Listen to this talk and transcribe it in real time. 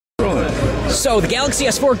So, the Galaxy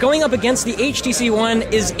S4 going up against the HTC One.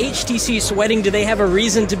 Is HTC sweating? Do they have a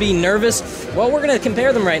reason to be nervous? Well, we're going to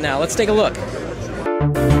compare them right now. Let's take a look.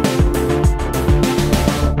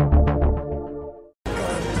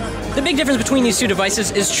 The big difference between these two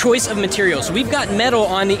devices is choice of materials. We've got metal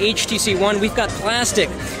on the HTC One, we've got plastic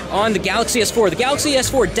on the Galaxy S4. The Galaxy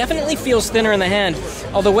S4 definitely feels thinner in the hand,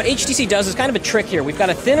 although what HTC does is kind of a trick here. We've got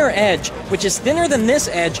a thinner edge, which is thinner than this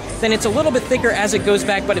edge, then it's a little bit thicker as it goes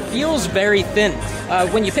back, but it feels very thin.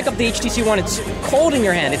 When you pick up the HTC One, it's cold in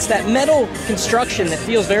your hand. It's that metal construction that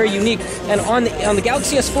feels very unique, and on the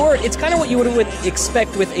Galaxy S4, it's kind of what you would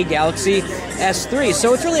expect with a Galaxy S3.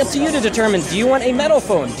 So it's really up to you to determine, do you want a metal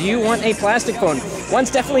phone? Do you want a plastic phone?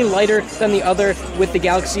 One's definitely lighter than the other, with the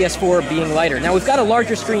Galaxy S4 being lighter. Now we've got a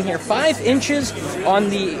larger screen here, 5 inches on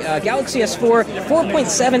the Galaxy S4,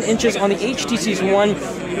 4.7 inches on the HTC One.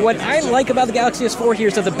 What I like about the Galaxy S4 here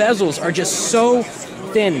is that the bezels are just so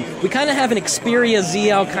thin. We kind of have an Xperia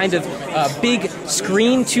ZL kind of big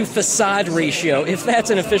screen to facade ratio, if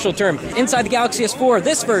that's an official term. Inside the Galaxy S4,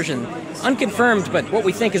 this version, unconfirmed, but what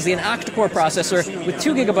we think is an octa-core processor with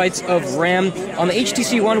 2 gigabytes of RAM. On the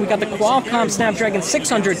HTC One, we got the Qualcomm Snapdragon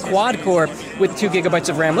 600 quad-core with 2 gigabytes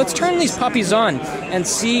of RAM. Let's turn these puppies on and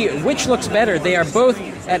see which looks better. They are both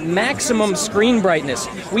at maximum screen brightness.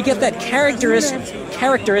 We get that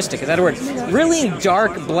characteristic, is that a word? Really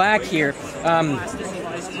dark black here.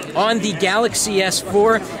 On the Galaxy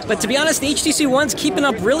S4, but to be honest, the HTC One's keeping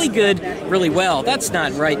up really well. That's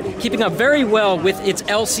not right. Keeping up very well with its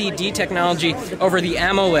LCD technology over the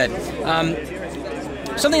AMOLED.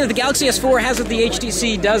 Something that the Galaxy S4 has that the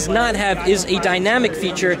HTC does not have is a dynamic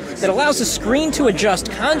feature that allows the screen to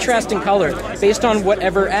adjust contrast and color based on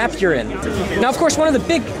whatever app you're in. Now, of course, one of the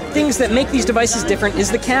big things that make these devices different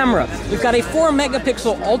is the camera. We've got a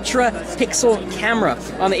 4-megapixel ultra-pixel camera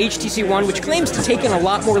on the HTC One, which claims to take in a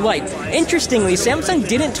lot more light. Interestingly, Samsung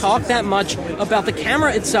didn't talk that much about the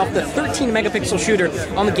camera itself, the 13-megapixel shooter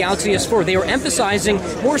on the Galaxy S4. They were emphasizing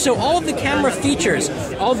more so all of the camera features,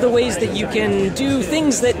 all of the ways that you can do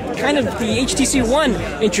things that kind of the HTC One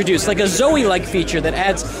introduced, like a Zoe-like feature that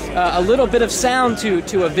adds a little bit of sound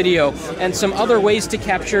to a video, and some other ways to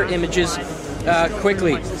capture images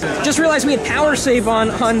quickly. Just realized we had power save on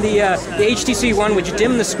the HTC One, which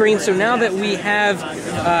dimmed the screen, so now that we have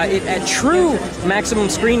it at true maximum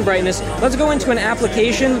screen brightness, let's go into an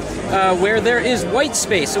application where there is white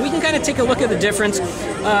space, so we can kind of take a look at the difference.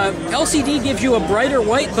 LCD gives you a brighter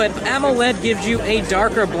white, but AMOLED gives you a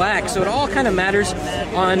darker black, so it all kind of matters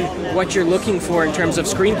on what you're looking for in terms of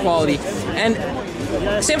screen quality. And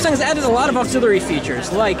Samsung has added a lot of auxiliary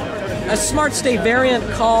features, like a Smart Stay variant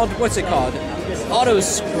called, what's it called? Auto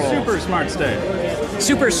Scroll. Super Smart Stay.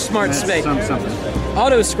 Super Smart Stay. Something.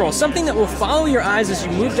 Auto Scroll, something that will follow your eyes as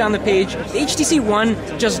you move down the page. The HTC One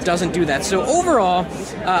just doesn't do that. So overall,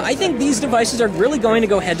 I think these devices are really going to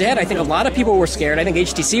go head-to-head. I think a lot of people were scared. I think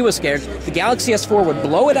HTC was scared. The Galaxy S4 would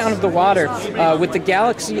blow it out of the water with the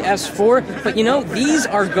Galaxy S4. But you know, these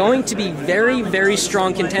are going to be very, very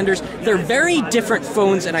strong contenders. They're very different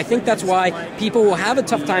phones, and I think that's why people will have a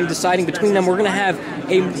tough time deciding between them. We're going to have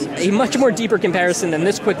a much more deeper comparison than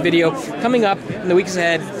this quick video coming up in the weeks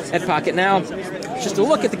ahead at Pocket Now. Just a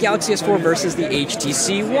look at the Galaxy S4 versus the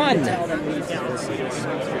HTC One.